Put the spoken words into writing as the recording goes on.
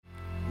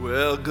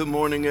Well, good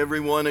morning,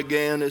 everyone,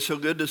 again. It's so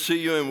good to see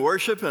you in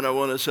worship, and I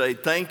want to say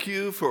thank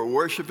you for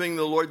worshiping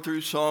the Lord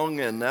through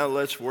song, and now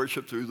let's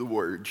worship through the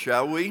Word,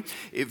 shall we?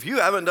 If you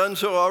haven't done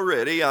so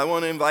already, I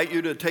want to invite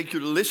you to take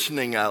your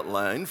listening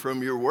outline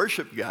from your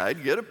worship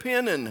guide, get a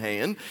pen in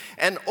hand,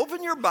 and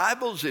open your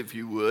Bibles, if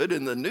you would,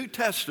 in the New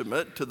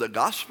Testament to the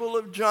Gospel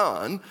of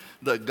John,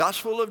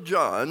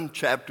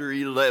 chapter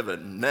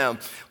 11. Now,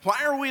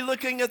 why are we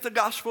looking at the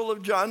Gospel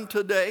of John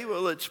today?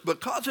 Well, it's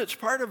because it's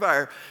part of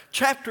our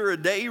chapter a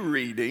day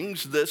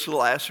readings this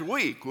last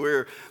week.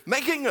 We're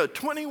making a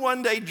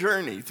 21-day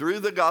journey through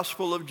the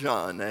Gospel of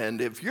John,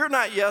 and if you're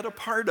not yet a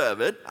part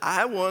of it,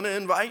 I want to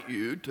invite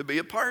you to be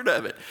a part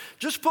of it.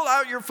 Just pull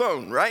out your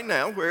phone right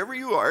now, wherever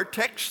you are,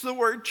 text the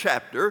word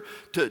chapter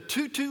to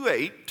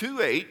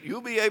 22828.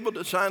 You'll be able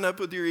to sign up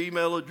with your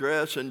email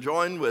address and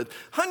join with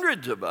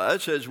hundreds of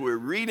us as we're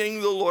reading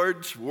the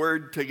Lord's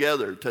Word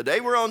together. Today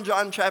we're on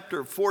John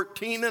chapter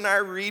 14 in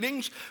our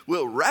readings.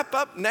 We'll wrap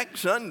up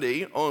next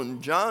Sunday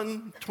on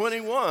John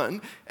 21,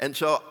 and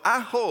so I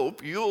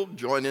hope you'll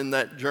join in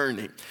that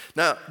journey.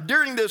 Now,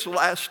 during this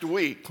last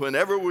week,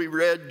 whenever we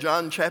read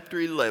John chapter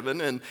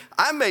 11, and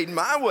I made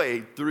my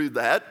way through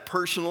that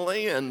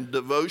personally and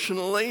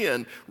devotionally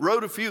and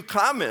wrote a few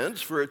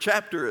comments for a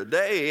chapter a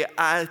day,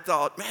 I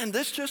thought, man,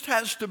 this just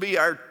has to be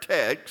our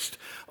text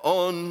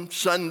on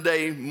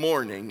Sunday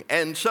morning.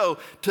 And so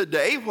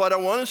today what I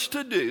want us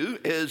to do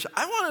is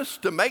I want us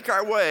to make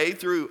our way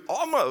through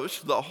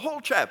almost the whole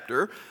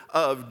chapter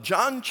of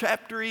John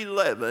chapter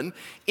 11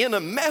 in a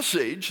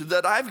message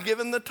that I've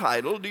given the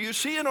title. Do you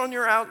see it on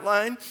your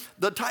outline?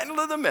 The title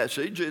of the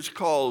message is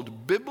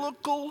called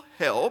Biblical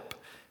Help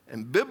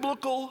and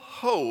Biblical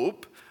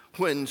Hope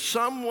When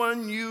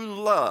Someone You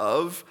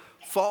Love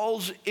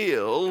Falls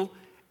Ill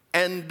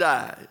and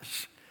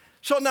Dies.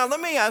 So now let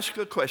me ask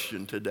a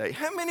question today.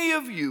 How many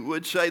of you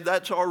would say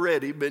that's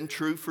already been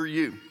true for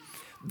you?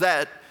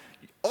 That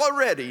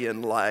already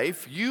in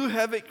life you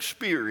have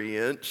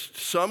experienced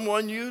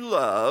someone you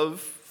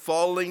love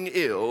falling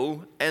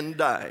ill and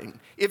dying.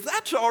 If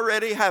that's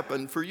already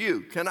happened for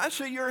you, can I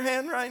see your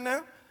hand right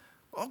now?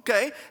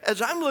 Okay,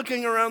 as I'm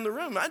looking around the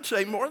room, I'd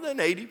say more than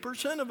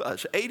 80% of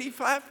us,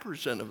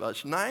 85% of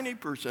us,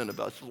 90% of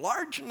us,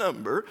 large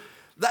number,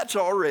 that's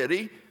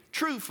already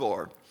true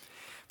for.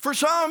 For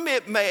some,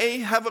 it may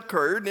have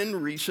occurred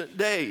in recent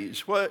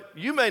days. What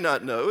you may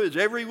not know is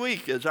every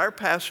week as our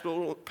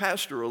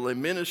pastoral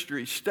and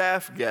ministry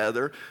staff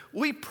gather,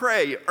 we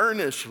pray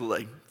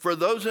earnestly for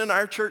those in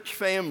our church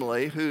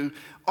family who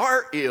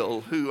are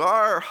ill, who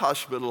are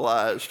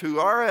hospitalized, who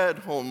are at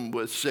home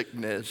with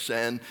sickness.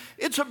 And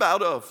it's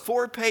about a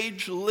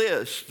 4-page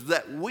list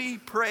that we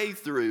pray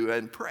through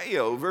and pray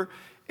over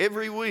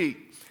every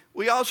week.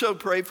 We also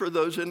pray for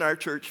those in our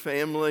church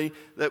family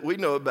that we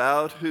know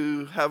about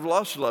who have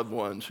lost loved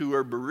ones, who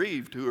are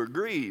bereaved, who are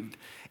grieved.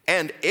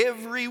 And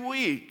every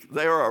week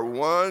there are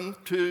 1,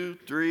 2,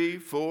 3,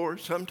 4,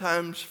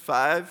 sometimes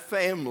 5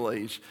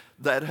 families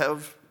that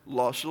have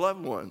lost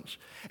loved ones.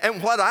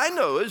 And what I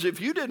know is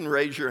if you didn't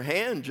raise your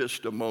hand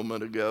just a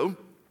moment ago,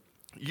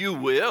 you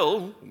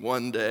will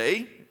one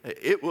day.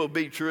 It will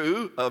be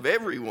true of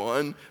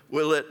everyone,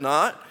 will it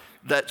not?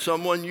 That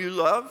someone you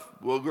love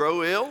will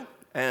grow ill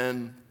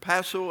and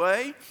pass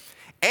away.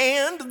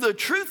 And the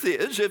truth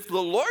is, if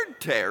the Lord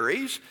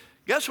tarries,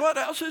 guess what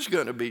else is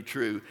going to be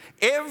true?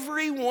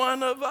 Every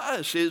one of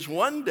us is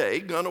one day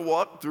going to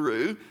walk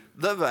through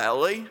the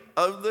valley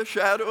of the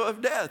shadow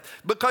of death.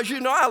 Because you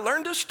know, I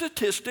learned a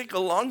statistic a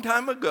long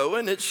time ago,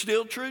 and it's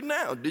still true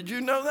now. Did you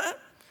know that?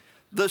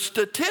 The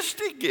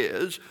statistic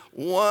is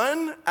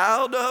 1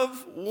 out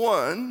of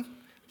 1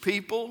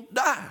 people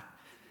die.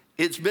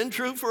 It's been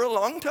true for a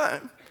long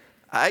time.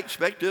 I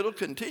expect it'll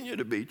continue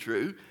to be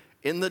true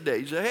in the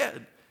days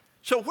ahead.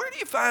 So where do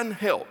you find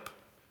help?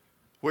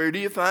 Where do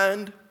you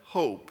find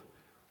hope?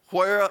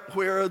 Where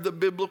are the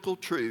biblical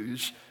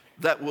truths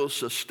that will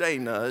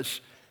sustain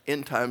us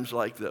in times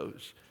like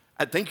those?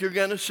 I think you're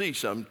going to see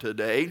some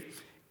today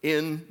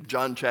in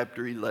John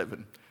chapter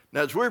 11.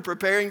 Now, as we're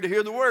preparing to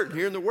hear the word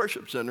here in the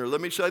worship center,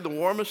 let me say the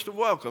warmest of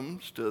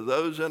welcomes to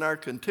those in our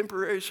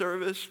contemporary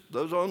service,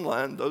 those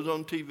online, those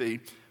on TV.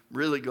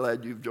 Really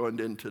glad you've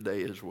joined in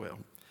today as well.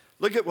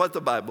 Look at what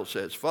the Bible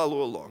says.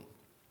 Follow along.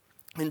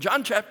 In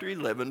John chapter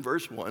 11,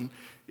 verse 1,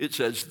 it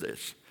says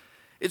this.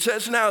 It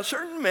says, now a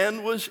certain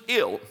man was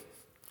ill,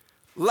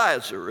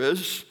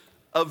 Lazarus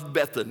of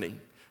Bethany.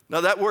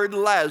 Now that word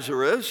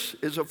Lazarus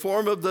is a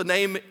form of the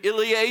name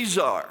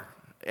Eleazar.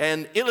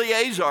 And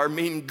Eleazar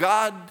means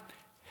God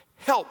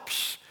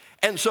helps.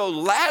 And so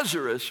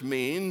Lazarus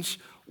means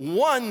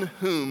one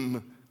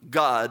whom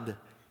God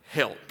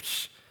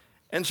helps.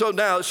 And so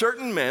now a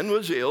certain man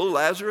was ill,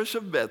 Lazarus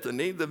of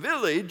Bethany, the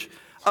village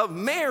of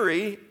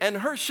Mary and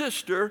her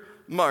sister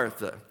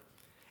Martha.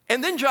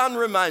 And then John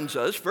reminds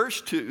us,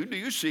 verse 2, do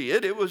you see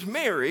it? It was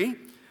Mary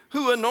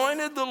who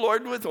anointed the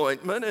Lord with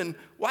ointment and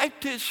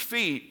wiped his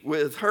feet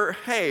with her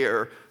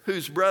hair,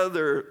 whose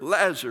brother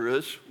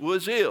Lazarus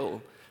was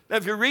ill. Now,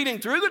 if you're reading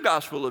through the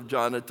Gospel of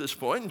John at this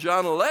point, in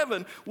John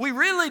 11, we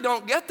really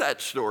don't get that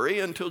story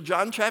until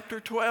John chapter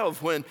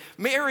 12, when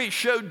Mary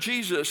showed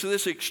Jesus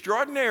this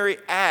extraordinary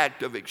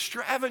act of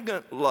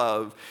extravagant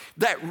love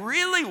that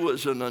really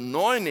was an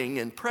anointing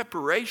in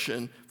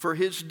preparation for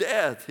his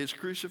death, his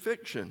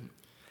crucifixion.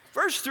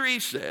 Verse 3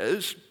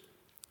 says,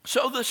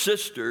 "So the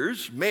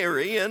sisters,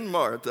 Mary and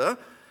Martha,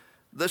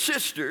 the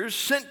sisters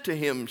sent to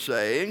him,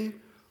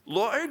 saying,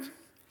 'Lord,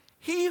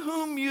 he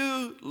whom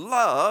you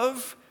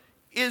love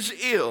is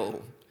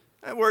ill.'"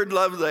 That word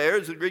love there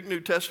is a Greek New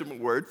Testament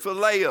word,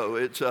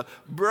 phileo. It's a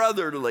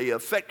brotherly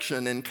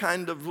affection and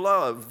kind of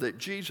love that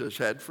Jesus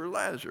had for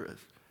Lazarus.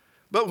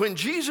 But when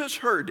Jesus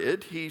heard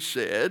it, he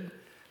said,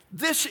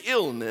 "This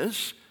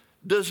illness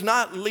does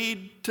not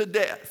lead to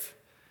death."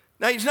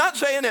 Now, he's not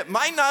saying it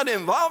might not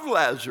involve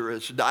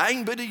Lazarus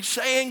dying, but he's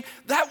saying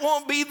that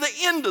won't be the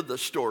end of the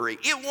story.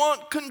 It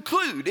won't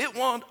conclude. It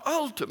won't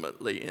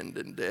ultimately end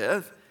in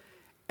death.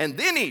 And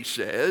then he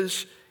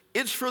says,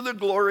 it's for the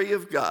glory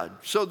of God,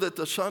 so that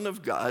the Son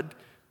of God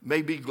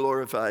may be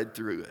glorified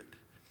through it.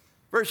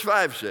 Verse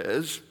 5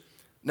 says,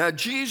 "Now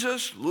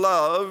Jesus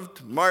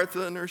loved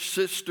Martha and her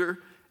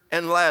sister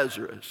and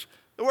Lazarus."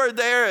 The word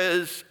there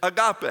is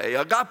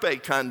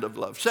agape kind of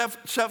love,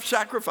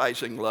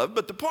 self-sacrificing love.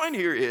 But the point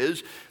here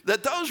is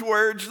that those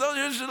words, though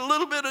there's a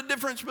little bit of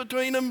difference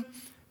between them,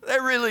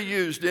 they're really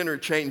used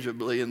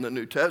interchangeably in the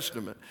New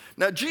Testament.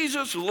 Now,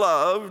 Jesus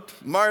loved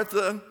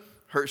Martha,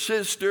 her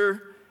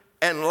sister,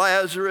 and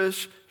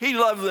Lazarus. He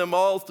loved them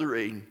all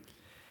three.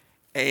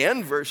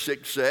 And verse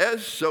 6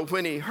 says, "So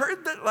when he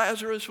heard that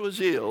Lazarus was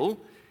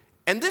ill,"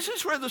 and this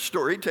is where the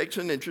story takes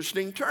an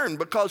interesting turn,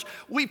 because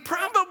we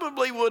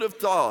probably would have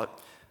thought,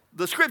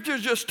 the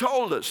scriptures just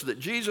told us that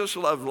Jesus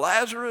loved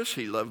Lazarus,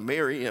 he loved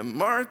Mary and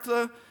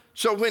Martha.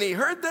 So when he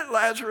heard that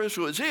Lazarus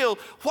was ill,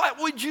 what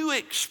would you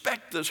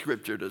expect the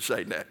scripture to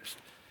say next?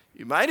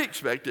 You might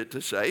expect it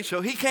to say,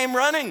 "So he came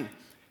running.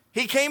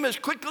 He came as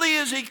quickly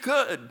as he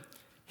could.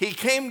 He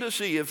came to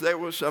see if there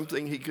was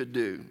something he could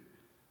do."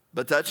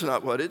 But that's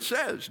not what it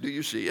says. Do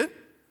you see it?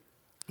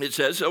 It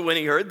says, "So when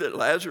he heard that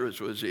Lazarus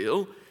was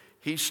ill,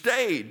 he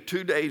stayed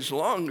 2 days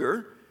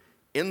longer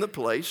in the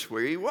place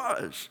where he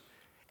was.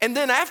 And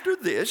then after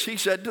this, he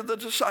said to the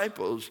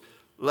disciples,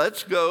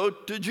 'Let's go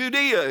to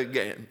Judea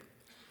again.'"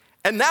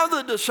 And now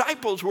the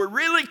disciples were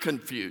really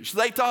confused.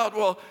 They thought,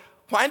 well,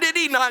 why did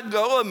he not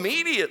go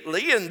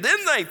immediately? And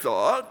then they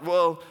thought,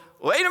 well,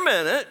 wait a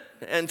minute.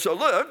 And so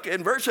look,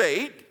 in verse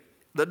 8,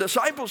 the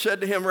disciples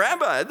said to him,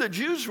 "Rabbi, the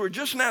Jews were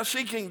just now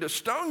seeking to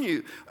stone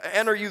you,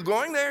 and are you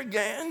going there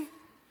again?"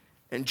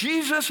 And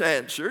Jesus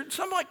answered,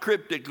 somewhat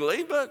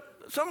cryptically, but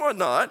somewhat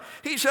not.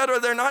 He said, "Are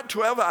there not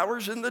 12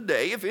 hours in the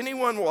day? If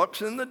anyone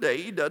walks in the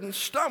day, he doesn't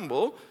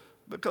stumble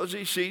because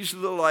he sees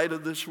the light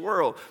of this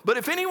world. But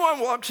if anyone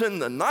walks in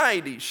the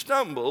night, he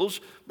stumbles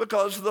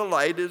because the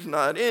light is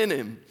not in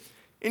him."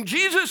 In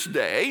Jesus'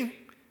 day,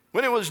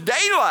 when it was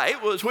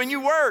daylight was when you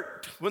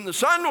worked. When the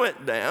sun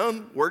went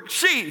down, work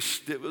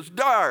ceased. It was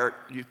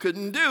dark. You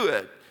couldn't do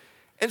it.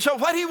 And so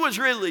what he was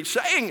really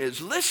saying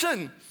is,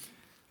 listen,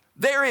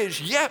 there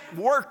is yet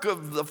work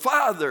of the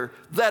Father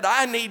that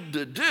I need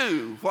to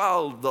do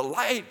while the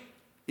light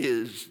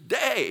is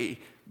day,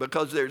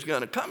 because there's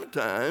going to come a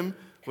time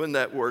when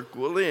that work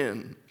will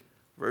end.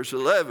 Verse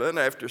 11,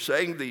 after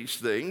saying these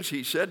things,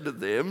 he said to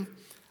them,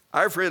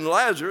 "Our friend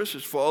Lazarus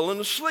has fallen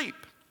asleep,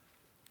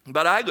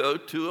 but I go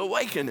to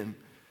awaken him."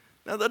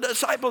 Now the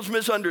disciples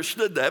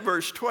misunderstood that.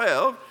 Verse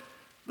 12,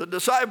 the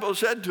disciples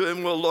said to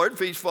him, "Well, Lord, if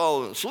he's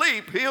fallen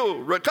asleep, he'll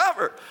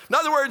recover." In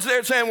other words,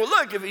 they're saying, well,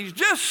 look, if he's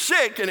just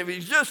sick and if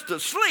he's just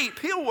asleep,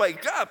 he'll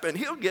wake up and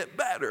he'll get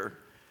better.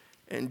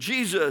 And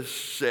Jesus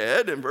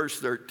said in verse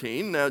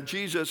 13, now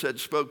Jesus had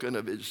spoken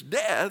of his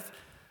death,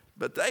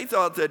 but they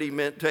thought that he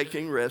meant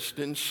taking rest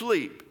in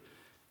sleep.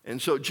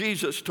 And so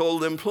Jesus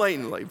told them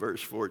plainly,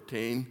 verse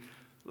 14,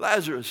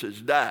 Lazarus has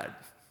died.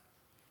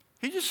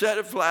 He just said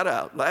it flat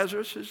out.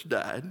 Lazarus has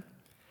died.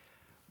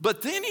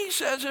 But then he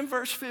says in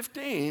verse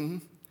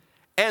 15,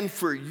 and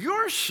for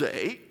your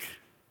sake,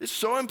 it's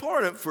so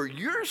important, for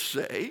your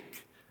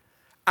sake,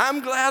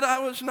 I'm glad I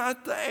was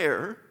not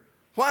there.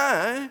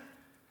 Why?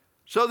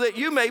 So that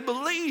you may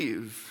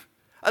believe.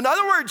 In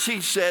other words,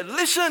 he said,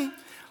 listen,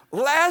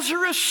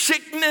 Lazarus'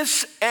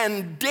 sickness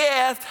and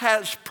death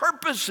has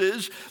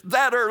purposes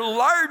that are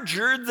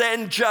larger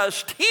than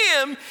just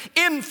him.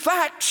 In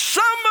fact,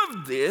 some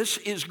of this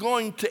is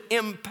going to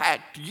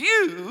impact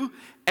you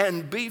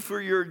and be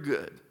for your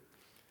good.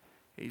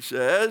 He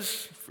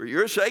says, for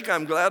your sake,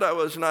 I'm glad I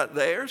was not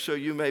there, so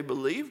you may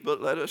believe,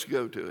 but let us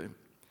go to him.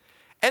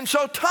 And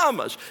so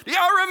Thomas, do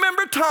y'all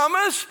remember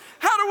Thomas?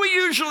 How do we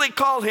usually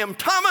call him?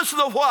 Thomas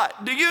the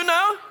what? Do you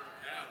know?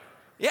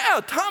 Yeah,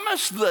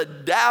 Thomas the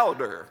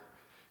doubter.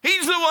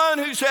 He's the one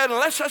who said,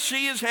 unless I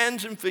see his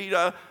hands and feet,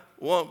 I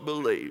won't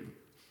believe.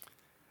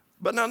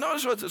 But now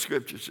notice what the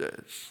scripture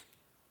says.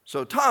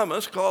 So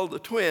Thomas, called the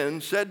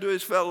twin, said to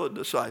his fellow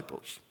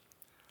disciples,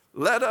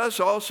 let us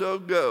also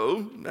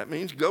go, that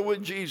means go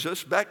with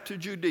Jesus, back to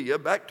Judea,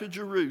 back to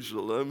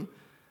Jerusalem.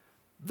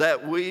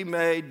 that we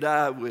may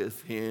die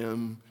with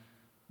him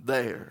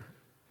there.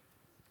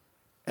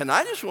 And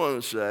I just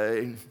want to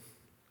say,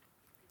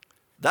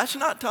 that's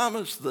not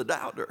Thomas the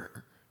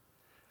doubter.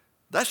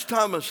 That's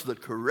Thomas the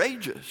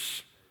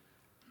courageous.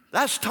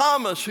 That's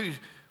Thomas who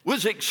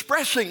was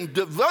expressing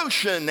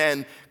devotion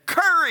and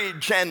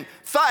courage and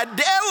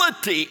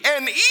fidelity.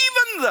 And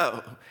even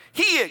though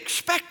he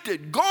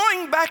expected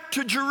going back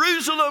to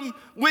Jerusalem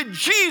with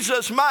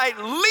Jesus might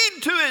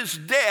lead to his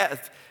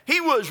death, he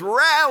was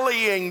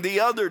rallying the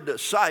other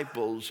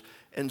disciples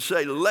and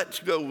say, let's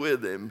go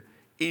with him,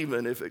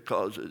 even if it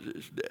causes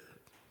his death.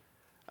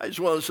 I just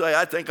want to say,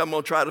 I think I'm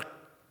going to try to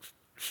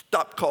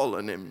stop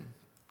calling him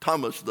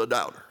Thomas the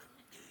doubter.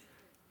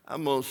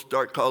 I'm going to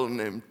start calling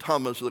him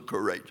Thomas the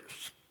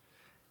courageous.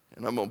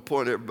 And I'm going to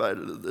point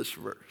everybody to this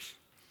verse.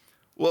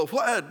 Well,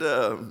 what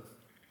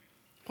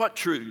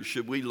truths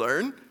should we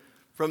learn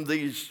from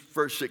these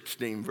first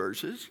 16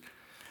 verses?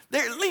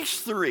 There are at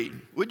least three.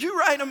 Would you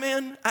write them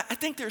in? I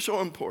think they're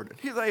so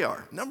important. Here they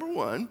are. Number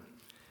one,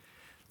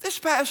 this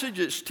passage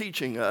is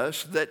teaching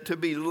us that to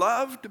be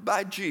loved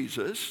by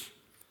Jesus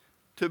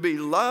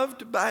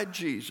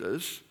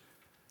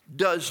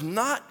does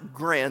not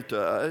grant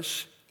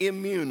us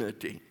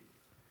immunity.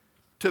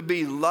 To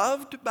be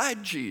loved by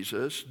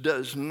Jesus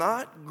does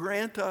not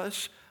grant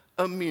us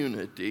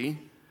immunity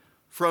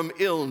from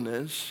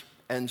illness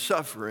and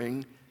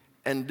suffering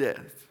and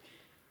death.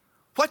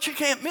 What you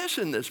can't miss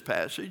in this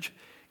passage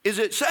is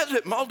it says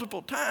it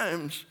multiple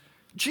times.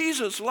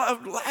 Jesus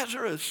loved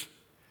Lazarus.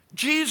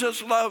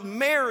 Jesus loved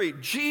Mary.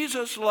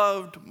 Jesus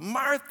loved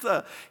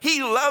Martha.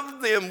 He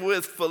loved them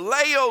with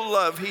phileo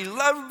love. He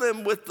loved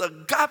them with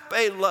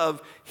agape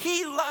love.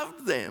 He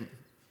loved them.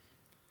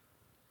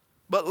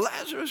 But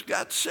Lazarus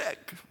got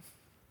sick,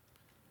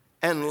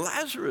 and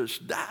Lazarus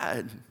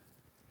died,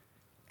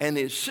 and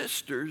his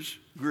sisters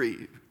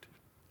grieved.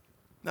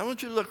 Now I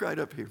want you to look right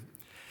up here.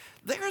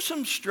 There are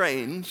some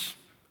strains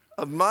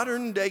of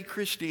modern day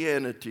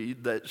Christianity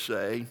that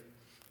say,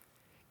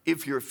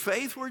 if your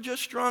faith were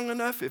just strong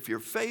enough, if your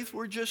faith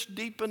were just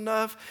deep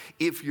enough,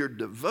 if your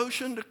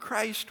devotion to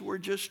Christ were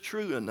just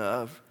true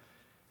enough,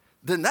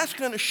 then that's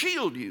going to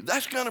shield you.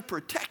 That's going to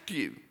protect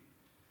you.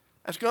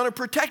 That's going to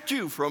protect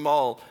you from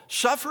all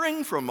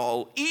suffering, from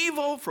all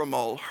evil, from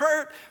all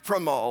hurt,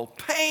 from all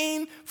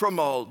pain, from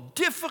all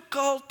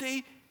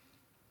difficulty.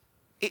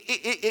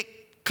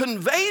 It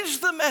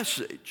conveys the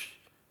message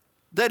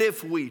that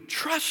if we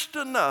trust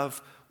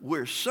enough,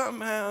 we're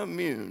somehow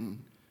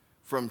immune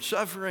from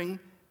suffering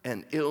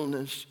and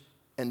illness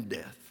and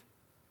death.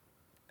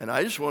 And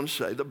I just want to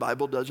say the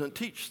Bible doesn't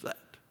teach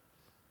that.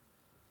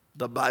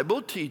 The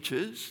Bible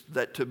teaches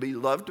that to be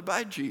loved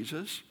by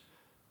Jesus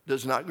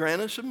does not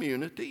grant us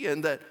immunity,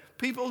 and that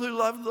people who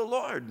love the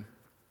Lord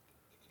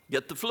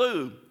get the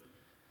flu,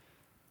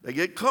 they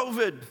get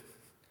COVID,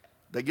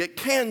 they get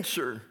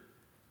cancer,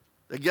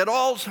 they get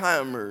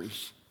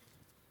Alzheimer's,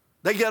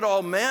 they get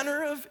all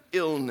manner of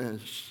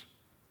illness,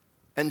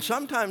 and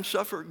sometimes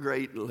suffer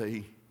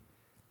greatly,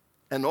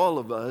 and all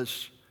of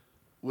us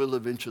will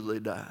eventually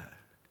die.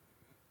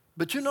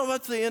 But you know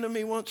what the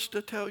enemy wants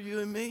to tell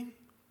you and me?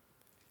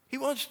 He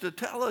wants to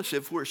tell us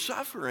if we're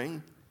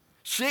suffering,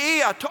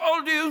 see, I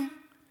told you,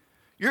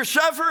 your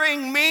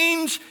suffering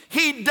means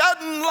he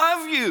doesn't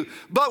love you.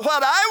 But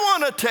what I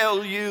want to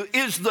tell you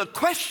is the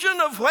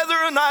question of whether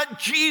or not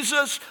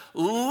Jesus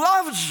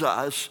loves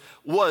us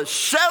was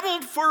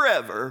settled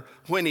forever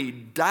when he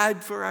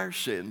died for our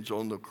sins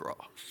on the cross.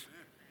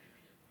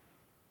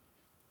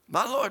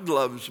 My Lord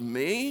loves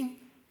me,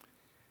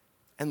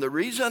 and the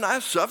reason I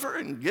suffer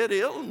and get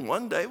ill and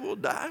one day will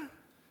die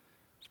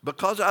is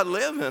because I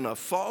live in a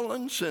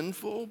fallen,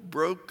 sinful,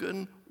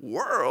 broken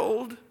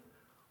world,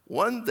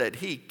 one that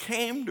he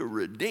came to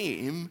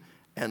redeem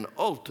and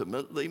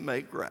ultimately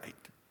make right.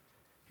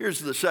 Here's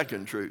the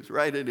second truth,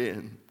 write it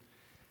in,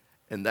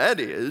 and that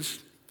is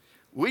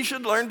we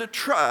should learn to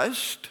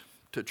trust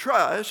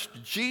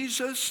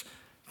Jesus'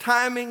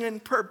 timing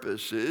and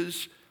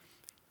purposes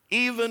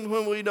even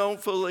when we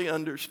don't fully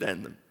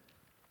understand them.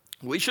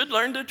 We should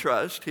learn to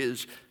trust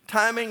his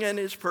timing and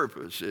his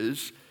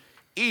purposes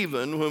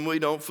even when we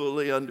don't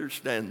fully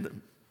understand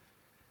them.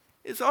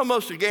 It's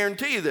almost a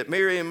guarantee that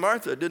Mary and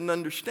Martha didn't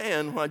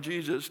understand why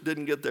Jesus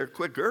didn't get there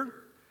quicker.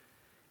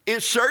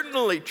 It's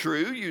certainly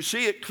true. You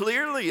see it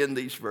clearly in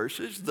these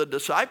verses. The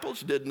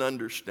disciples didn't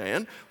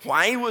understand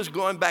why he was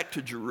going back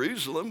to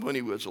Jerusalem when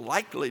he was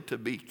likely to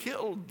be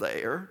killed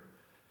there.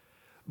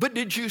 But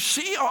did you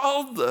see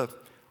all the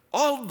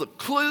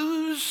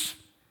clues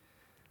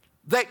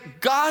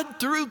that God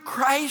through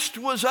Christ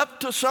was up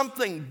to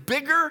something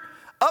bigger,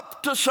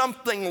 up to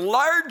something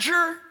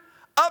larger,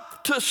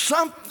 up to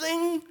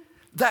something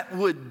that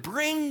would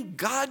bring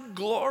God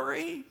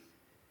glory?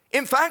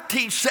 In fact,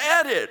 he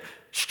said it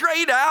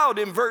straight out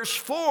in verse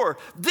 4.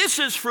 This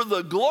is for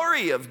the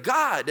glory of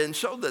God, and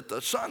so that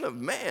the Son of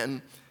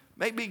Man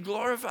may be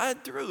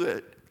glorified through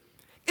it.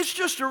 It's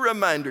just a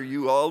reminder,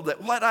 you all,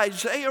 that what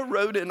Isaiah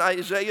wrote in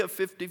Isaiah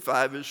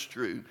 55 is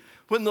true.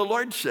 When the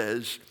Lord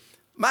says,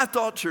 my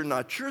thoughts are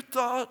not your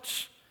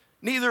thoughts,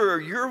 Neither are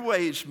your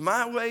ways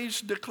my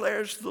ways,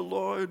 declares the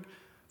Lord.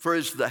 For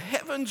as the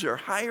heavens are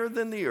higher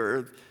than the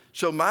earth,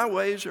 so my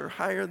ways are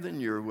higher than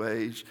your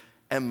ways,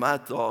 and my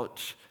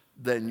thoughts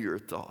than your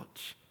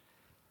thoughts.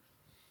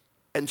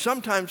 And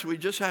sometimes we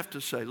just have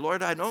to say,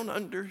 Lord, I don't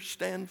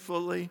understand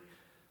fully,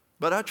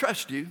 but I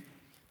trust you.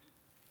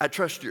 I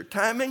trust your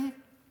timing,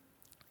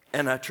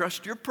 and I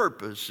trust your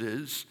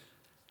purposes.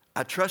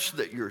 I trust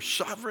that you're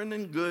sovereign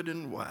and good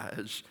and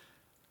wise.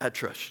 I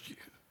trust you.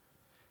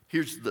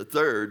 Here's the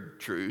third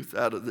truth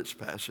out of this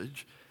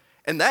passage,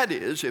 and that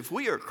is, if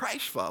we are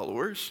Christ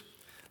followers,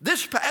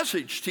 this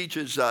passage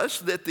teaches us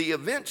that the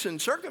events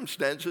and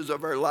circumstances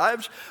of our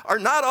lives are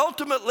not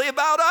ultimately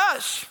about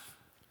us.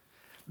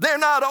 They're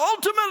not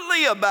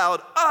ultimately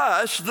about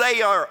us.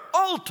 They are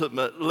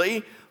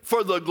ultimately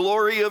for the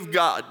glory of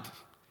God.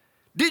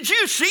 Did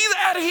you see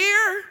that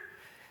here?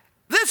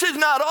 This is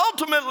not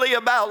ultimately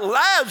about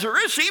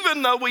Lazarus,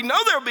 even though we know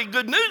there'll be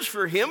good news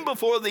for him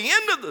before the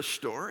end of the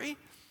story.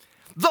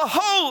 The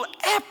whole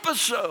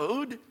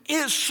episode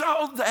is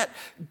so that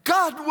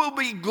God will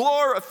be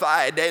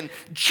glorified and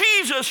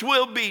Jesus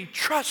will be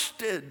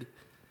trusted.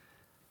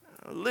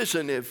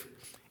 Listen, if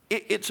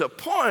it's a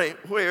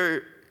point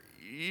where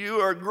you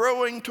are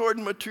growing toward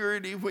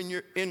maturity when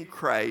you're in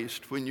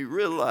Christ, when you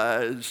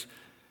realize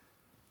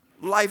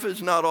life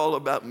is not all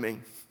about me.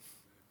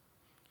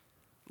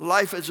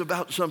 Life is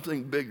about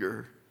something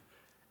bigger,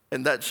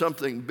 and that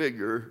something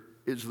bigger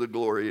is the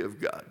glory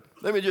of God.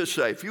 Let me just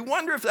say, if you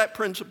wonder if that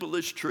principle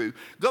is true,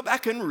 go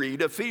back and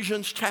read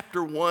Ephesians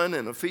chapter 1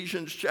 and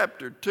Ephesians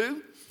chapter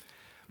 2.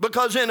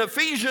 Because in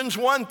Ephesians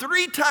 1,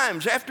 3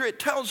 times after it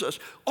tells us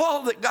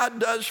all that God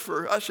does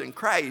for us in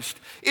Christ,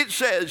 it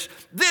says,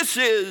 this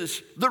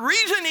is, the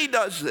reason he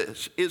does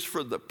this is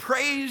for the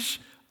praise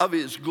of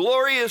his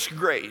glorious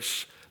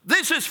grace.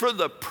 This is for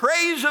the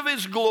praise of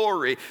his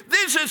glory.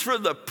 This is for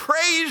the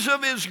praise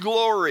of his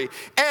glory.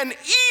 And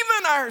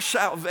even our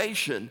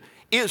salvation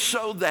is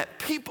so that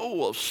people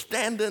will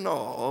stand in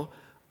awe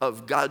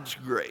of God's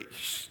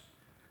grace.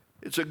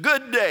 It's a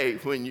good day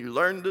when you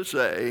learn to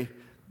say,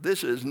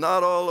 this is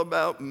not all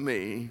about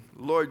me.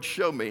 Lord,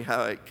 show me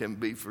how it can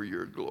be for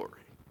your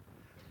glory.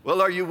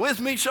 Well, are you with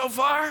me so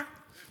far?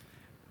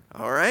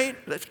 All right,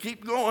 let's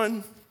keep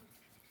going.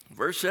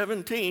 Verse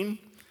 17,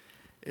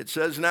 it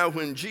says, now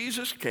when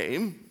Jesus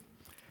came,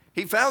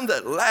 he found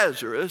that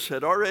Lazarus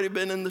had already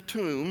been in the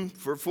tomb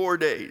for 4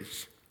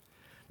 days.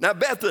 Now,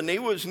 Bethany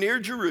was near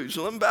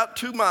Jerusalem, about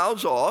 2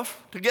 miles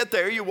off. To get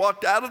there, you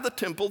walked out of the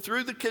temple,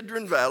 through the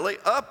Kidron Valley,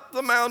 up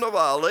the Mount of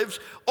Olives,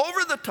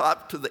 over the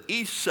top to the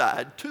east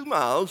side, 2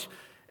 miles,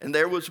 and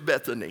there was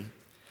Bethany.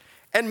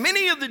 And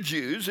many of the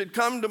Jews had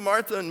come to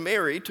Martha and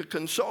Mary to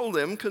console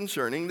them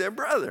concerning their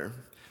brother.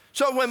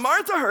 So when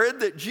Martha heard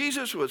that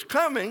Jesus was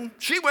coming,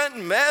 she went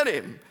and met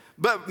him.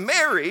 But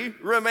Mary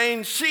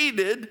remained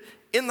seated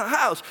in the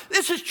house.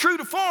 This is true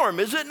to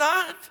form, is it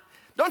not?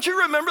 Don't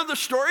you remember the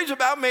stories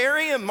about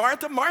Mary and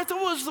Martha? Martha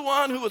was the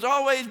one who was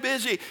always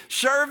busy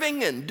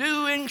serving and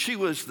doing. She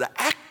was the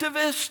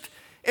activist.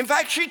 In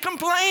fact, she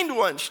complained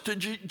once to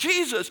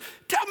Jesus,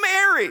 tell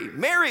Mary.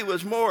 Mary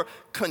was more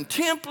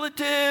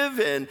contemplative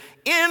and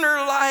inner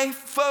life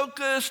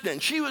focused,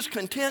 and she was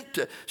content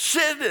to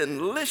sit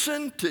and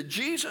listen to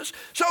Jesus.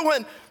 So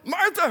when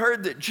Martha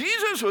heard that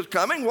Jesus was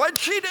coming, what'd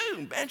she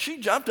do? Man,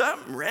 she jumped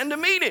up and ran to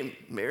meet him.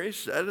 Mary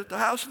sat at the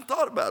house and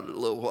thought about it a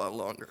little while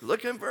longer.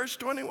 Look in verse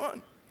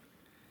 21.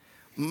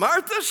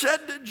 Martha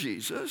said to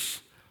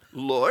Jesus,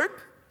 Lord,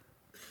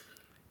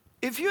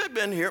 if you had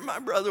been here, my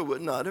brother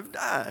would not have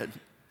died.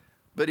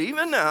 But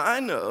even now I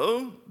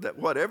know that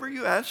whatever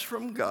you ask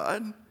from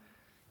God,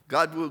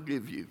 God will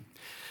give you.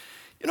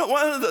 You know,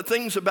 one of the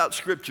things about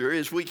Scripture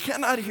is we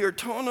cannot hear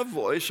tone of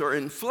voice or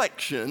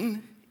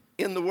inflection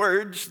in the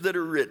words that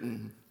are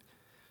written.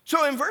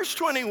 So in verse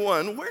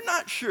 21, we're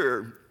not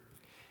sure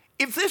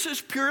if this is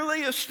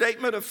purely a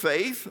statement of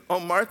faith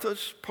on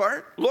Martha's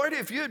part. Lord,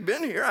 if you had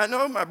been here, I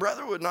know my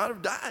brother would not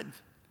have died.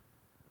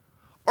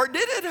 Or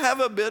did it have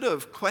a bit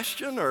of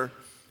question or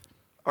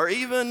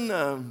even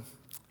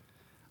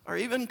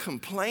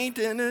complaint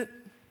in it?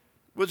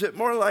 Was it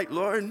more like,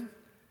 Lord,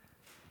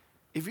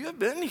 if you had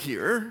been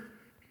here,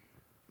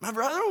 my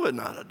brother would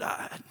not have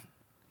died?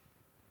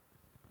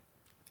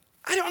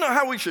 I don't know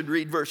how we should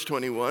read verse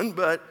 21,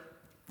 but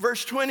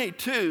verse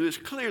 22 is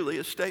clearly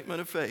a statement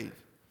of faith.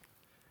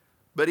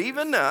 But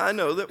even now I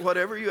know that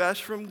whatever you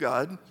ask from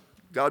God,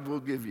 God will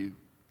give you.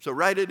 So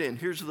write it in.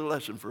 Here's the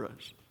lesson for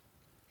us.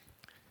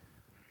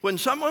 When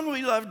someone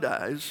we love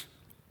dies,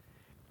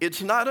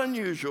 it's not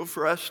unusual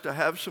for us to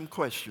have some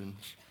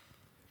questions.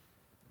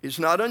 It's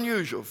not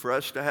unusual for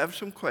us to have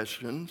some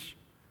questions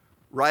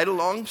right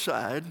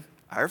alongside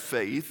our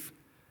faith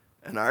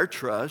and our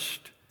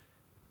trust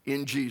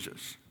in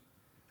Jesus.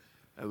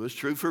 That was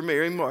true for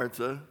Mary and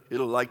Martha.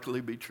 It'll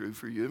likely be true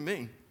for you and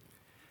me.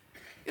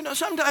 You know,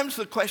 sometimes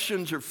the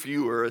questions are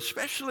fewer,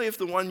 especially if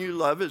the one you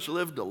love has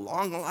lived a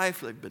long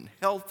life, they've been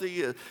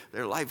healthy,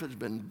 their life has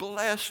been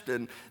blessed,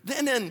 and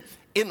then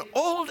in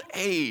old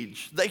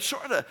age, they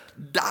sort of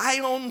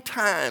die on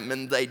time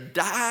and they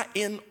die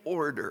in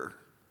order.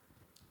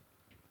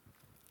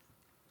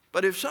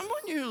 But if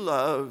someone you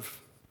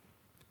love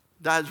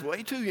dies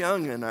way too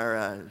young in our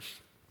eyes,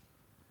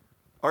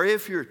 or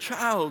if your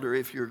child or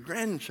if your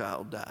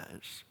grandchild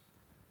dies,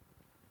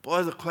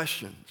 boy, the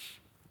questions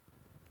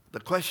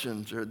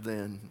are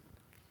then,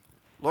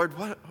 Lord,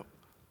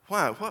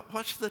 why?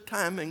 What's the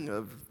timing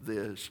of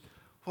this?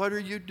 What are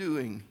you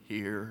doing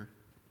here?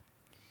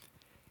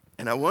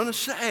 And I want to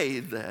say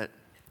that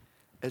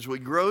as we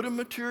grow to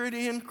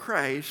maturity in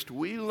Christ,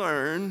 we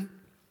learn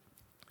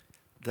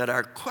that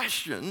our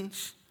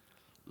questions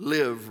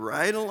live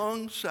right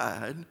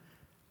alongside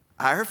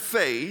our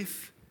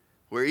faith,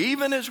 where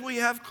even as we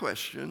have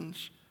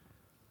questions,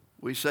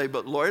 we say,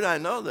 but Lord, I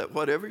know that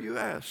whatever you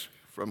ask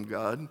from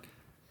God,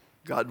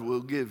 God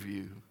will give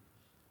you.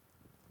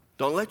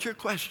 Don't let your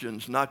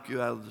questions knock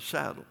you out of the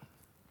saddle.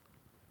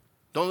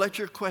 Don't let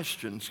your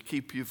questions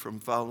keep you from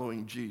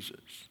following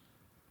Jesus.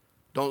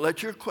 Don't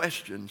let your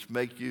questions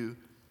make you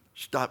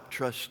stop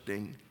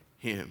trusting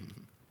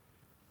him.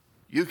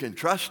 You can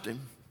trust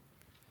him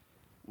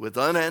with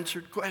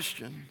unanswered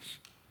questions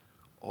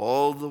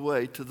all the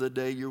way to the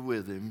day you're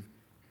with him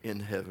in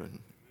heaven.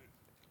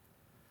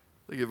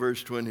 Look at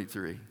verse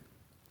 23.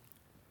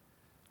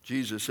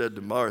 Jesus said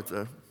to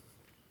Martha,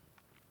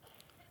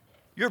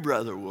 your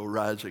brother will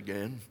rise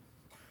again.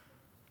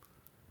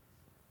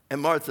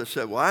 And Martha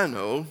said,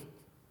 well,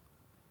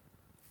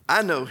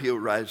 I know he'll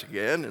rise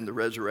again in the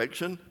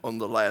resurrection on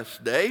the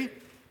last day.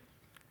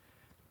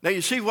 Now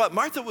you see, what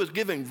Martha was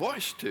giving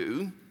voice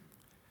to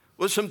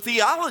was some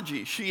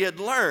theology she had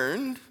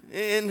learned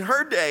in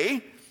her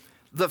day.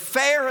 The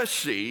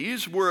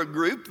Pharisees were a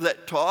group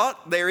that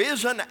taught there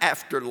is an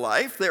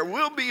afterlife, there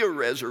will be a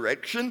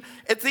resurrection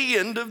at the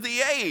end of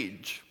the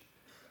age.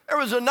 There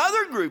was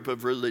another group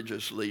of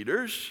religious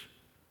leaders,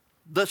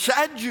 the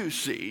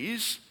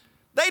Sadducees.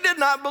 They did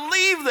not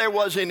believe there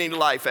was any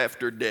life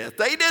after death.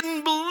 They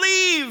didn't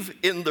believe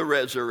in the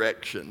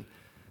resurrection.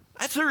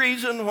 That's the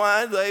reason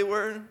why they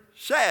were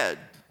sad,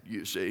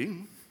 you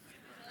see.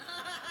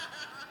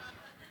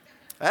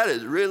 That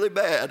is really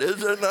bad,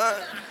 is it not?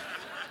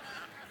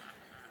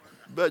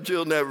 But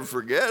you'll never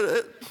forget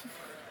it.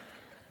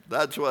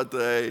 That's what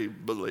they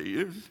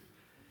believed.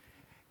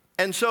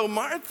 And so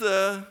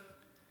Martha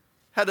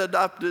had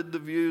adopted the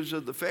views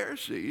of the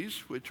Pharisees,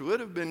 which would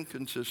have been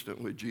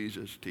consistent with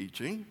Jesus'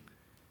 teaching.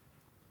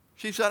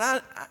 She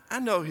said, I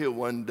know he'll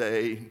one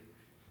day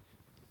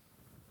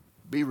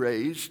be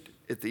raised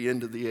at the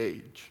end of the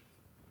age.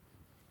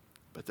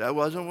 But that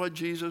wasn't what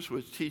Jesus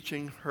was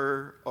teaching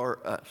her or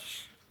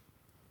us.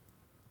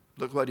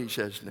 Look what he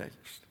says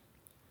next.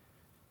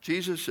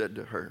 Jesus said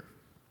to her,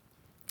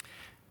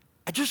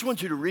 I just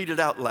want you to read it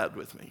out loud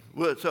with me.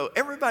 So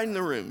everybody in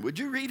the room, would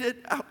you read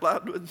it out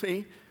loud with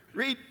me?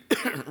 Read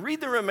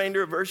the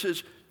remainder of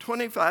verses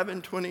 25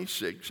 and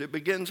 26. It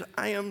begins,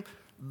 I am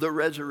the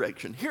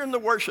resurrection. Here in the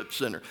worship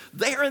center,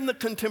 there in the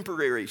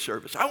contemporary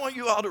service. I want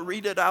you all to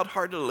read it out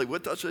heartily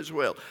with us as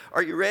well.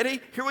 Are you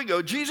ready? Here we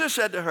go. Jesus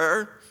said to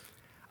her,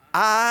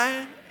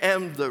 I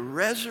am the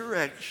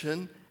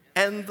resurrection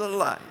and the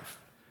life.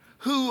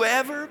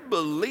 Whoever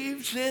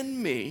believes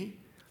in me,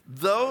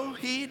 though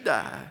he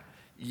die,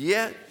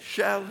 yet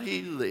shall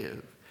he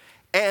live.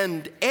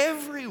 And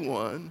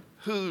everyone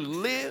who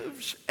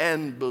lives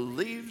and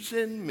believes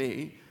in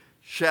me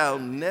shall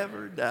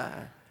never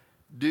die.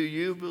 Do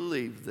you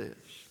believe this?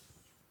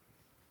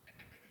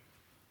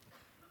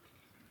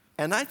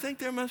 And I think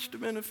there must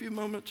have been a few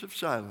moments of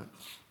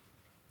silence.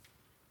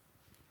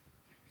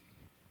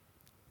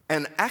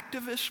 And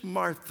activist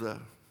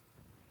Martha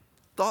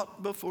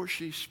thought before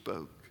she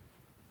spoke.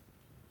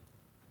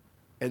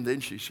 And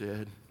then she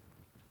said,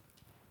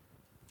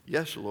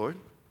 yes, Lord.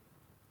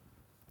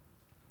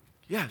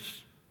 Yes.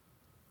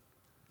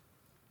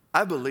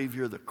 I believe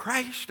you're the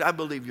Christ. I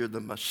believe you're the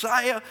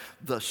Messiah,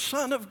 the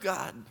Son of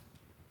God,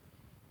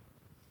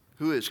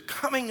 who is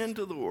coming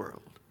into the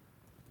world,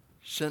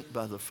 sent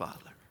by the Father.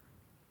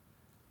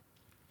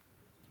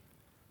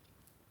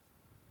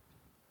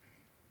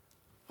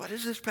 What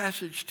is this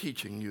passage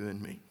teaching you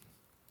and me?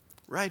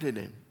 Write it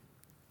in.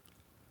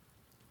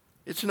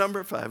 It's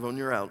number 5 on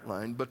your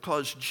outline.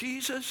 Because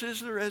Jesus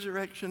is the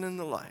resurrection and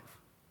the life,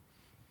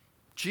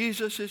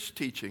 Jesus is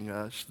teaching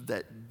us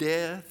that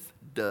death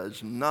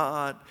does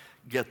not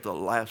get the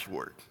last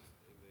word.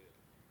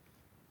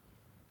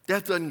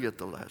 Death doesn't get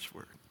the last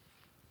word.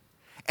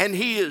 And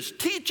he is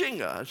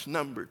teaching us,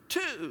 number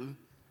 2,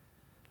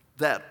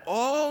 that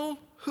all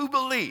who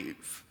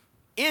believe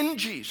in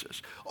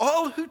Jesus,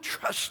 all who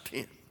trust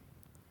him,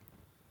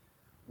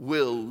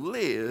 will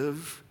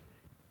live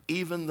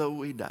even though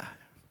we die.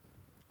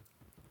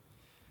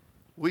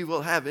 We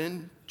will have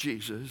in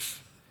Jesus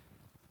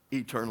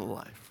eternal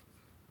life.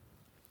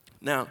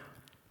 Now,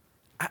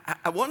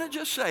 I want to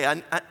just say,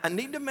 I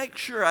need to make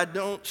sure I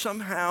don't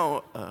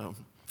somehow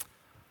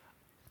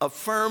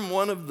affirm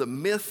one of the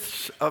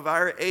myths of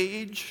our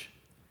age.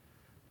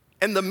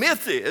 And the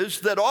myth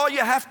is that all you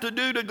have to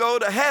do to go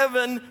to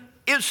heaven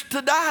is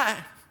to die.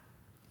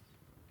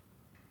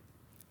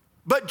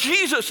 But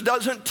Jesus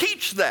doesn't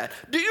teach that.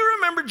 Do you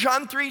remember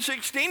John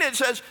 3:16? It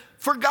says,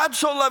 for God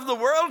so loved the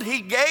world,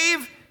 he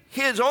gave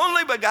his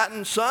only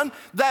begotten Son,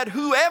 that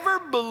whoever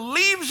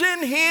believes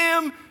in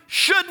him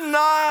should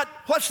not,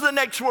 what's the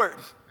next word?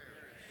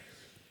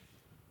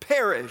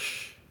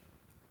 Perish.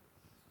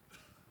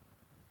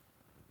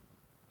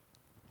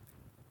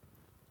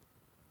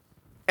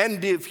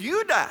 And if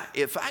you die,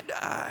 if I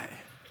die,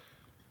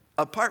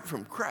 apart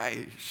from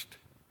Christ,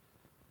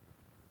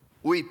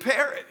 we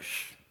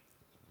perish.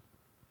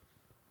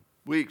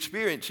 We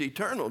experience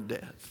eternal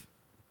death.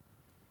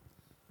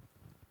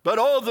 But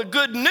all the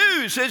good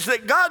news is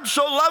that God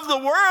so loved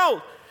the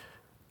world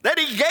that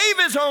he gave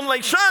his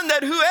only Son,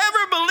 that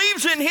whoever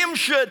believes in him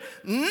should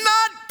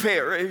not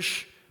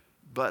perish,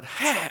 but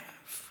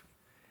have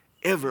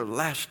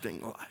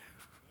everlasting life.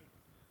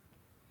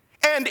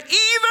 And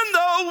even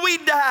though we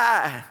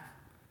die,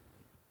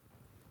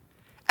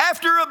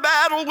 after a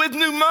battle with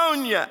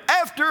pneumonia,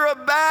 after a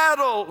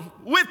battle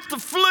with the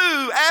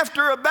flu,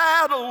 after a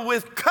battle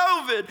with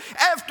COVID,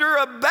 after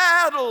a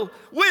battle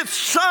with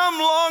some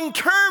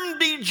long-term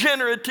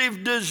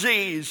degenerative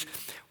disease,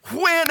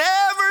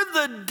 whenever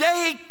the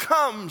day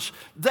comes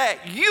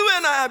that you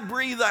and I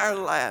breathe our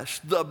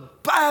last, the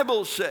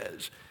Bible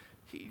says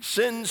he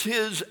sends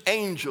his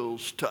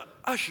angels to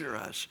usher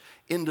us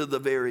into the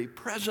very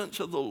presence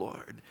of the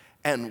Lord,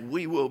 and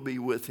we will be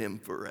with him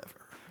forever.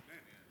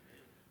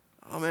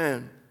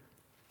 Amen.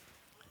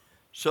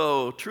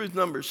 So truth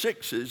number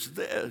 6 is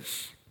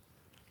this.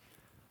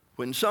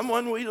 When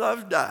someone we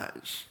love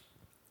dies,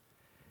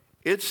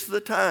 it's the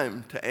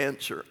time to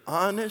answer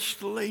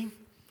honestly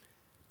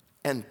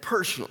and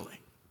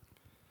personally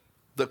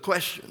the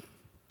question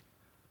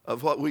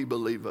of what we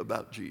believe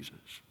about Jesus.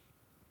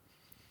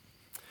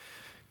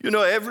 You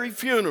know, every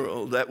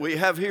funeral that we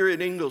have here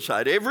at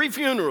Ingleside, every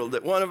funeral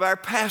that one of our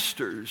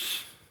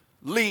pastors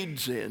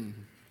leads in,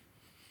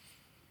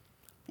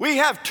 we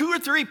have 2 or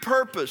 3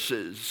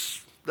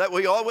 purposes that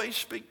we always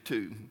speak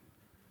to.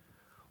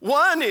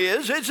 One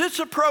is it's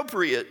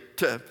appropriate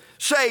to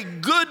say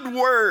good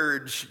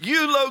words,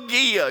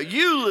 eulogy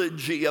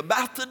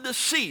about the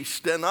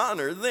deceased and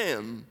honor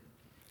them.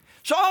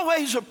 It's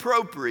always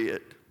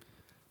appropriate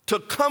to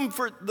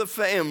comfort the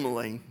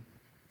family.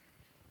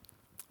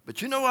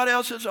 But you know what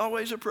else is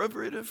always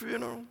appropriate at a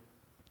funeral?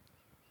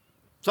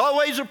 It's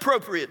always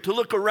appropriate to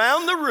look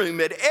around the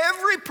room at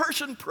every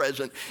person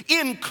present,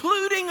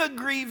 including a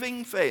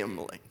grieving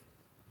family,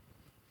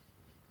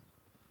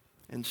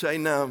 and say,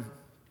 now,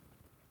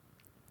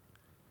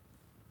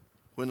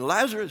 when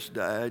Lazarus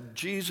died,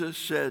 Jesus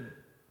said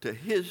to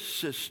his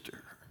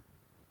sister,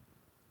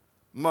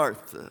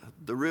 Martha,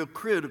 the real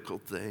critical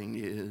thing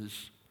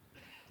is,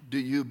 do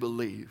you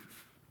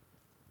believe?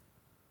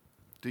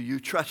 Do you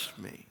trust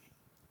me?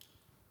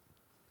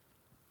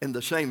 And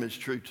the same is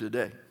true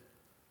today.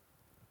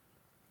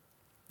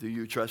 Do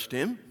you trust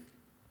him?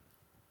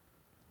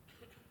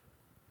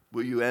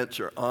 Will you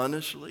answer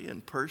honestly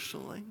and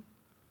personally?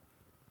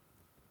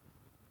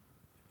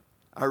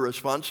 Our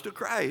response to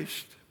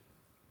Christ,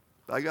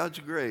 by God's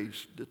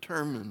grace,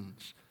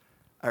 determines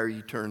our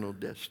eternal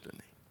destiny.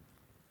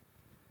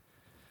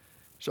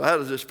 So how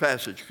does this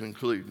passage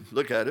conclude?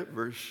 Look at it,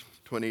 verse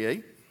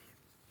 28.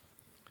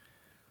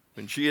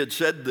 When she had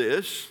said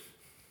this,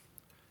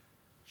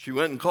 she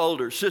went and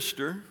called her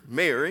sister,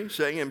 Mary,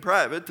 saying in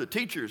private, the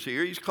teacher's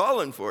here, he's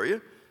calling for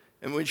you.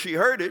 And when she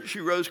heard it, she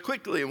rose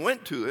quickly and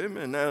went to him.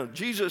 And now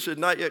Jesus had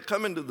not yet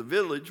come into the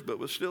village, but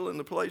was still in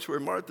the place where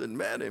Martha had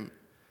met him.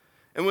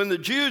 And when the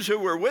Jews who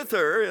were with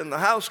her in the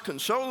house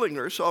consoling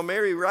her saw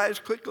Mary rise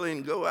quickly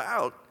and go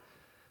out,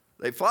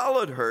 they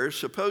followed her,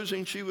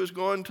 supposing she was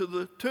going to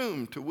the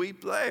tomb to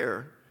weep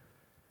there.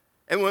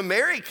 And when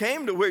Mary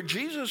came to where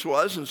Jesus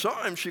was and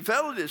saw him, she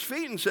fell at his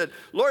feet and said,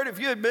 Lord, if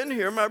you had been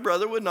here, my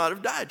brother would not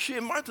have died. She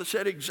and Martha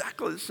said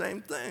exactly the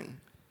same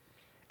thing.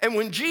 And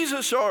when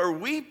Jesus saw her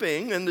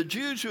weeping, and the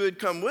Jews who had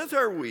come with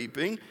her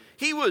weeping,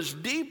 he was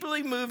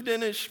deeply moved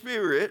in his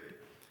spirit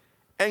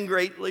and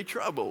greatly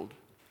troubled.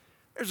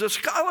 There's a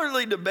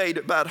scholarly debate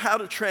about how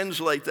to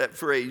translate that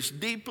phrase,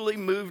 deeply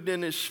moved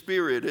in his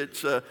spirit.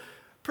 It's a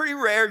pretty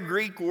rare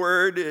Greek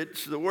word.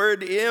 It's the word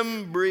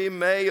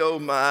embrimaomai.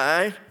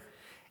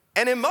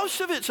 And in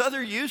most of its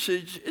other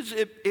usage,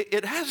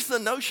 it has the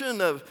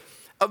notion of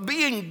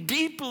being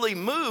deeply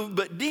moved,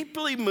 but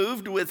deeply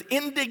moved with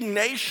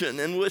indignation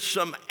and with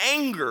some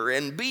anger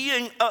and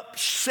being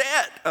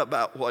upset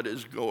about what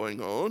is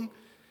going on.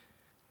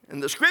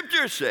 And the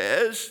scripture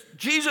says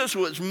Jesus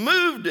was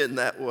moved in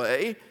that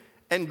way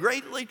and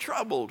greatly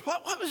troubled.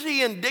 What was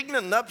he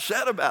indignant and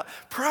upset about?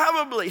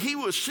 Probably he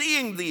was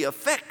seeing the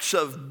effects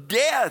of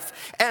death,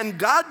 and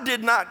God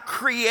did not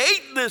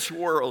create this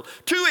world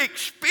to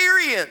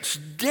experience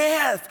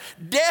death.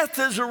 Death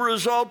is a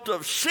result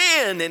of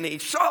sin, and he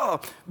saw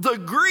the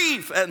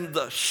grief and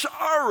the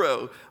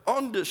sorrow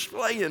on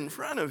display in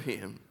front of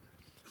him.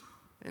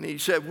 And he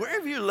said, where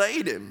have you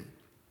laid him?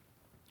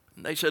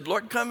 And they said,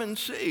 Lord, come and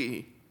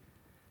see.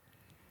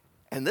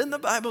 And then the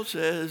Bible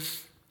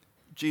says,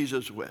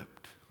 Jesus wept.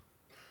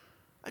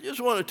 I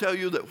just want to tell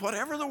you that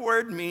whatever the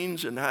word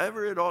means and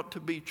however it ought to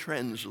be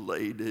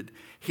translated,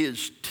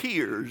 his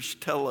tears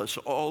tell us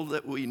all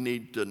that we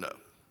need to know.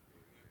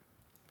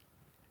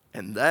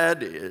 And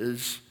that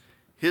is,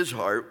 his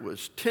heart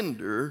was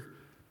tender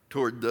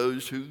toward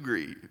those who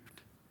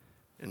grieved.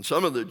 And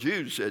some of the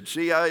Jews said,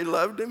 see how he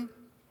loved him?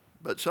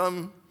 But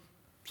some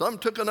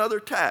took another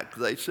tack.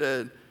 They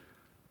said,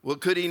 well,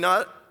 could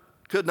not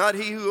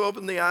he who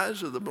opened the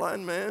eyes of the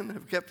blind man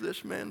have kept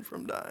this man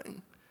from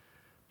dying?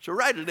 So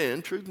write it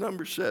in. Truth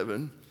number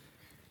 7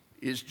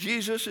 is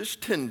Jesus is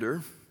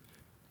tender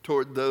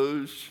toward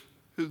those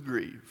who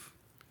grieve.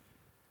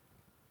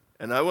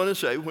 And I want to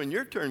say, when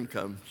your turn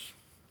comes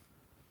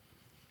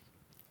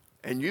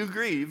and you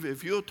grieve,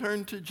 if you'll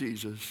turn to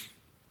Jesus,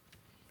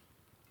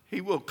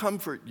 he will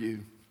comfort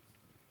you.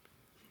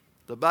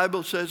 The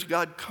Bible says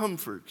God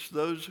comforts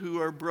those who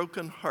are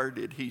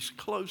brokenhearted. He's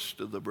close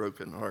to the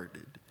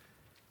brokenhearted,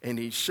 and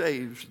he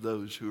saves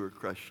those who are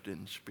crushed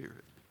in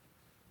spirit.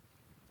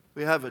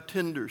 We have a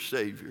tender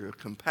Savior, a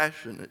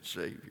compassionate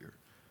Savior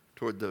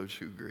toward those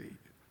who grieve.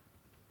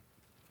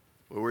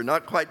 Well, we're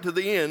not quite to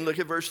the end. Look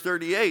at verse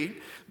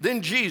 38.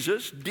 Then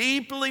Jesus,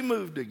 deeply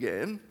moved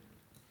again,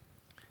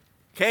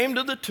 came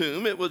to the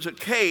tomb. It was a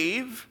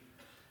cave,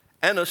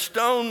 and a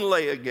stone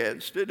lay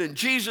against it. And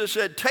Jesus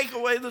said, take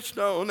away the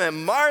stone.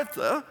 And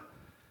Martha,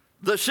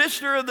 the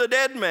sister of the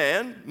dead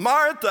man,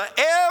 Martha,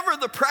 ever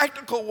the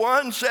practical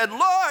one, said,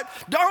 Lord,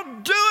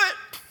 don't do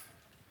it.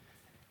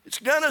 It's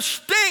going to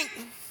stink.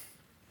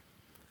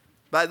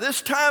 By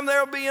this time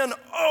there'll be an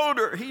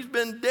odor. He's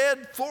been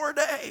dead 4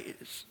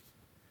 days.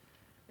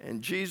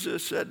 And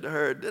Jesus said to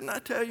her, didn't I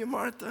tell you,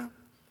 Martha,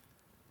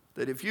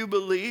 that if you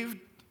believed,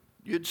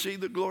 you'd see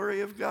the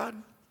glory of God?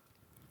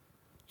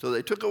 So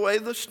they took away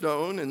the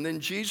stone, and then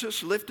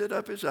Jesus lifted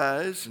up his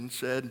eyes and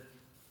said,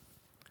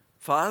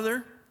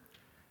 Father,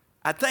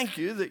 I thank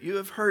you that you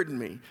have heard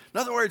me. In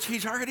other words,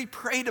 he's already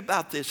prayed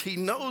about this. He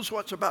knows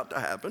what's about to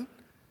happen.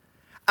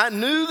 I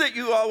knew that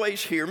you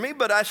always hear me,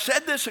 but I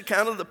said this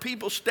account of the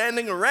people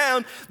standing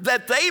around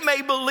that they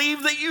may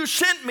believe that you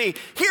sent me.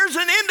 Here's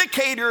an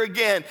indicator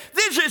again.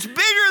 This is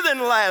bigger than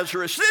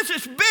Lazarus. This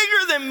is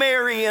bigger than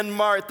Mary and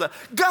Martha.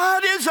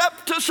 God is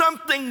up to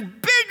something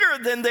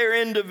bigger than their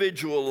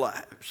individual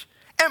lives.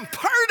 And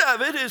part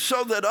of it is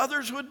so that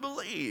others would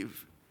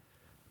believe.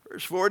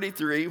 Verse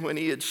 43, when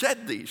he had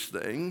said these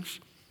things,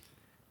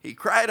 he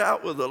cried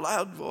out with a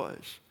loud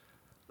voice,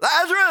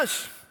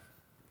 Lazarus,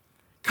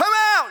 come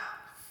out!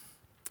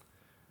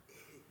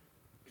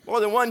 More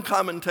than one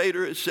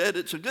commentator has said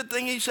it's a good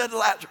thing he said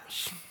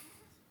Lazarus.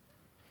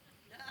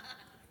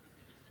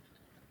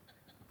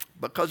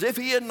 Because if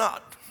he had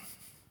not,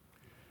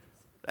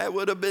 that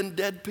would have been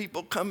dead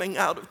people coming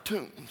out of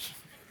tombs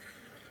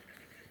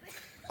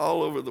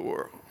all over the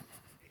world.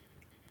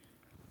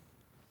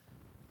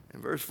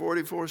 And verse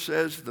 44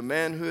 says, the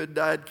man who had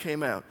died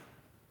came out.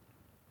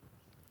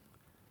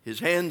 His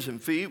hands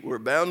and feet were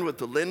bound with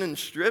the linen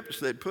strips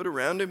they'd put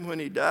around him when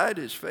he died.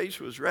 His face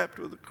was wrapped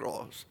with a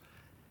cloth.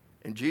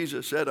 And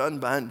Jesus said,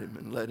 unbind him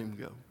and let him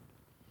go.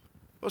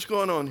 What's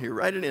going on here?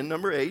 Write it in.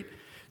 Number 8,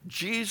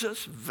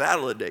 Jesus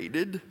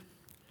validated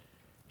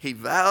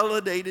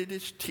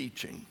his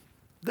teaching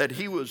that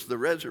he was the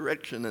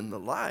resurrection and the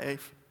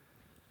life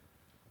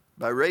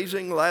by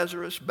raising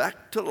Lazarus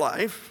back to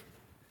life,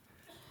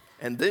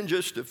 and then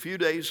just a few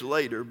days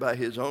later by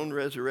his own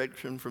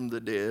resurrection from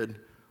the dead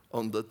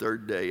on the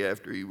 3rd day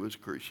after he was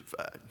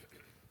crucified.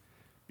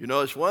 You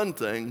know, it's one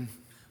thing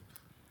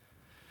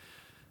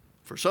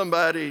for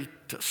somebody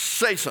to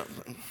say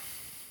something.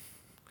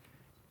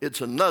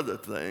 It's another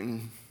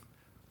thing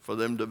for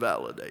them to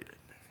validate it.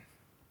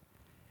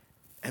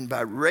 And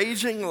by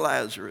raising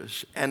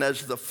Lazarus, and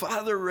as the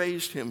Father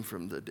raised him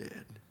from the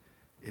dead,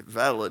 it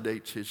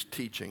validates his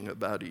teaching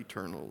about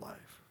eternal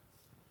life.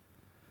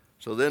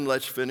 So then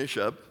let's finish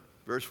up.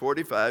 Verse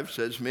 45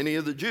 says, many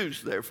of the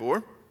Jews,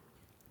 therefore,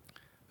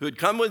 who had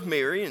come with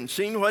Mary and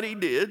seen what he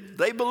did,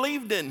 they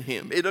believed in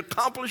him. It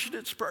accomplished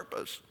its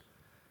purpose.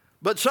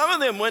 But some of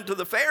them went to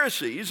the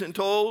Pharisees and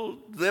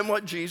told them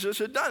what Jesus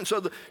had done. So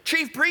the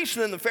chief priests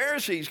and the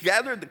Pharisees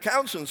gathered the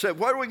council and said,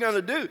 what are we going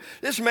to do?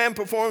 This man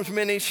performs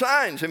many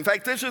signs. In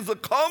fact, this is the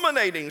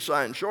culminating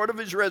sign, short of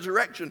his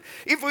resurrection.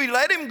 If we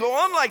let him go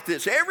on like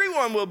this,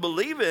 everyone will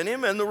believe in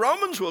him, and the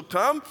Romans will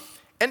come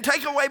and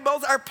take away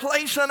both our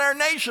place and our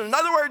nation. In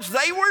other words,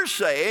 they were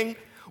saying,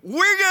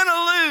 we're going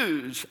to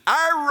lose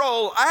our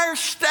role, our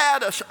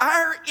status,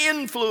 our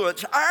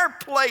influence, our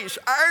place,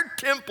 our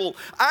temple,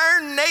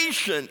 our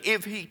nation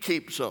if he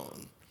keeps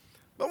on.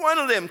 But one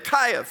of them,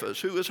 Caiaphas,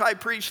 who was high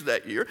priest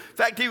that year, in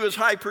fact, he was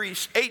high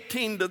priest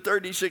 18 to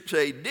 36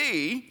 AD,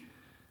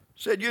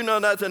 said, you know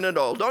nothing at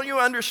all. Don't you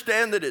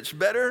understand that it's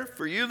better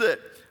for you that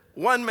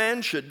one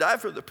man should die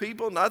for the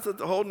people, not that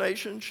the whole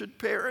nation should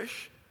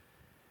perish?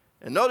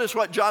 And notice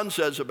what John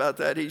says about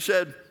that. He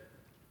said,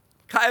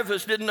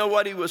 Caiaphas didn't know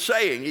what he was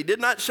saying. He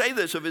did not say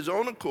this of his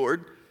own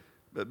accord,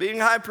 but being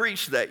high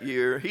priest that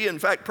year, he in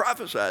fact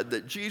prophesied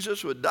that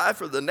Jesus would die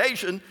for the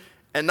nation,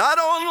 and not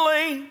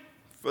only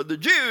for the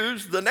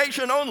Jews, the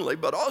nation only,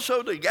 but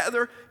also to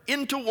gather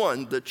into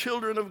one the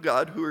children of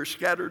God who are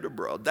scattered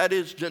abroad. That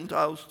is,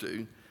 Gentiles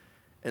too.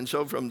 And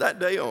so from that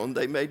day on,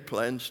 they made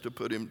plans to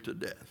put him to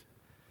death.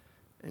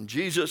 And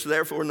Jesus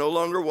therefore no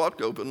longer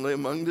walked openly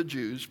among the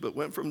Jews, but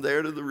went from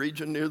there to the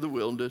region near the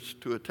wilderness,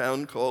 to a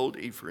town called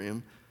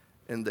Ephraim,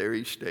 and there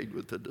he stayed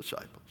with the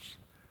disciples.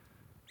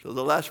 So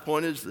the last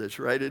point is this,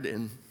 write it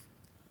in.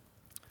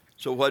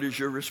 So what is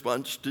your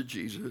response to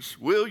Jesus?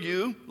 Will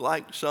you,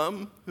 like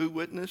some who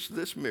witnessed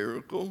this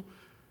miracle,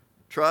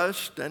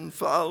 trust and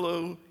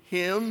follow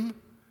him?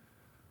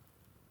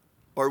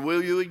 Or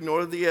will you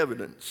ignore the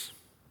evidence?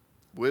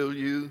 Will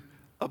you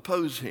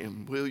oppose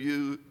him? Will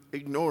you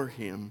ignore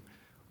him?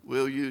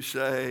 Will you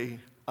say,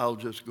 I'll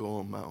just go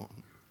on my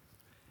own?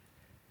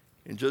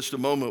 In just a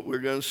moment, we're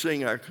going to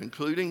sing our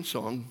concluding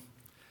song.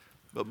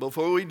 But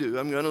before we do,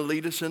 I'm going to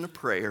lead us in a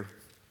prayer.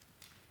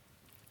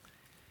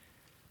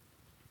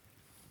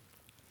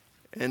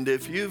 And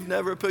if you've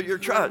never put your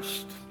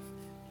trust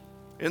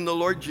in the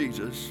Lord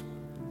Jesus,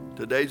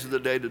 today's the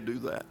day to do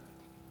that.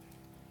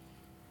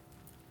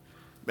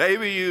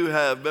 Maybe you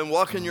have been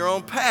walking your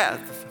own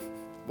path,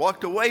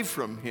 walked away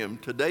from him.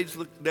 Today's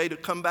the day to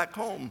come back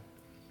home.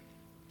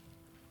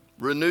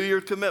 Renew your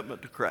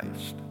commitment to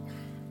Christ.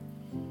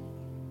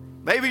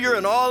 Maybe you're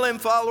an all-in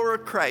follower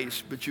of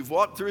Christ, but you've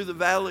walked through the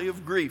valley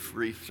of grief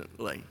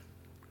recently.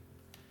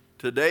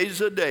 Today's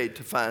the day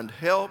to find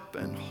help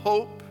and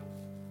hope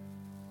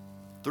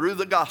through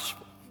the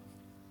gospel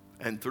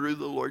and through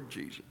the Lord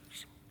Jesus.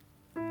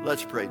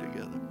 Let's pray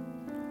together.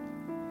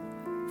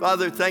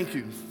 Father, thank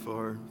you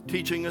for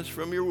teaching us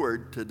from your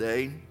word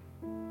today.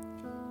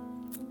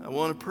 I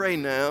want to pray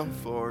now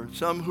for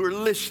some who are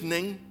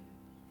listening,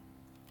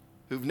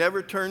 who've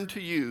never turned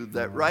to you,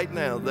 that right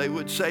now they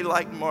would say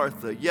like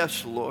Martha,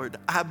 yes, Lord,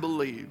 I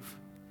believe.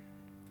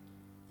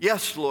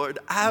 Yes, Lord,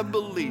 I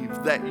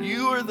believe that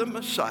you are the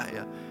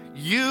Messiah.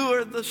 You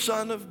are the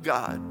Son of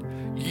God.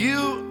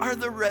 You are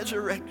the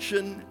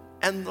resurrection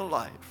and the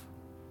life.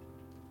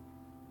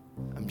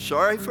 I'm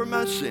sorry for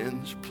my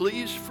sins.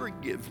 Please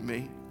forgive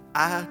me.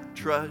 I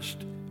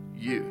trust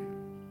you.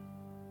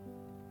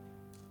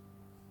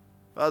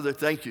 Father,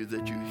 thank you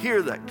that you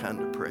hear that kind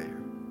of prayer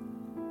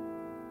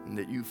and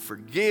that you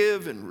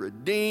forgive and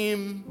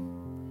redeem.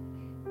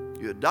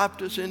 You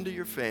adopt us into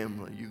your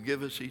family. You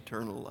give us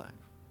eternal life.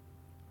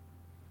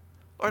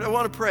 Lord, I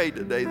want to pray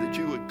today that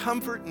you would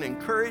comfort and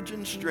encourage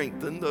and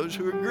strengthen those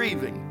who are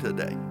grieving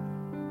today.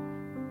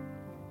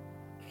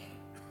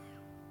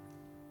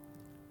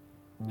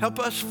 Help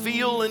us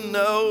feel and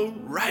know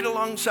right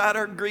alongside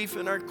our grief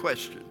and our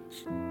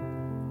questions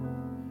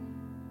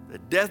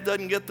that death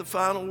doesn't get the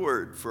final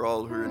word for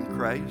all who are in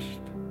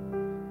Christ,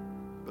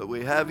 but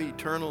we have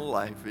eternal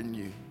life in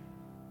you.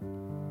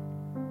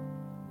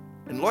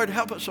 And Lord,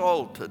 help us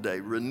all today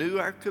renew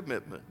our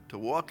commitment to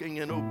walking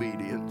in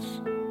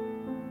obedience,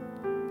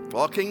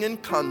 walking in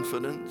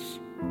confidence,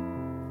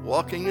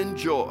 walking in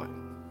joy,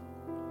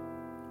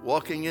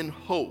 walking in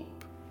hope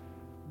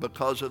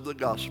because of the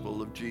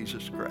gospel of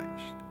Jesus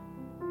Christ.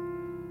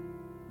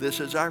 This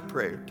is our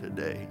prayer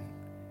today.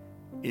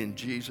 In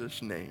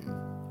Jesus' name,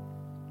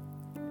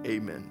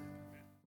 amen.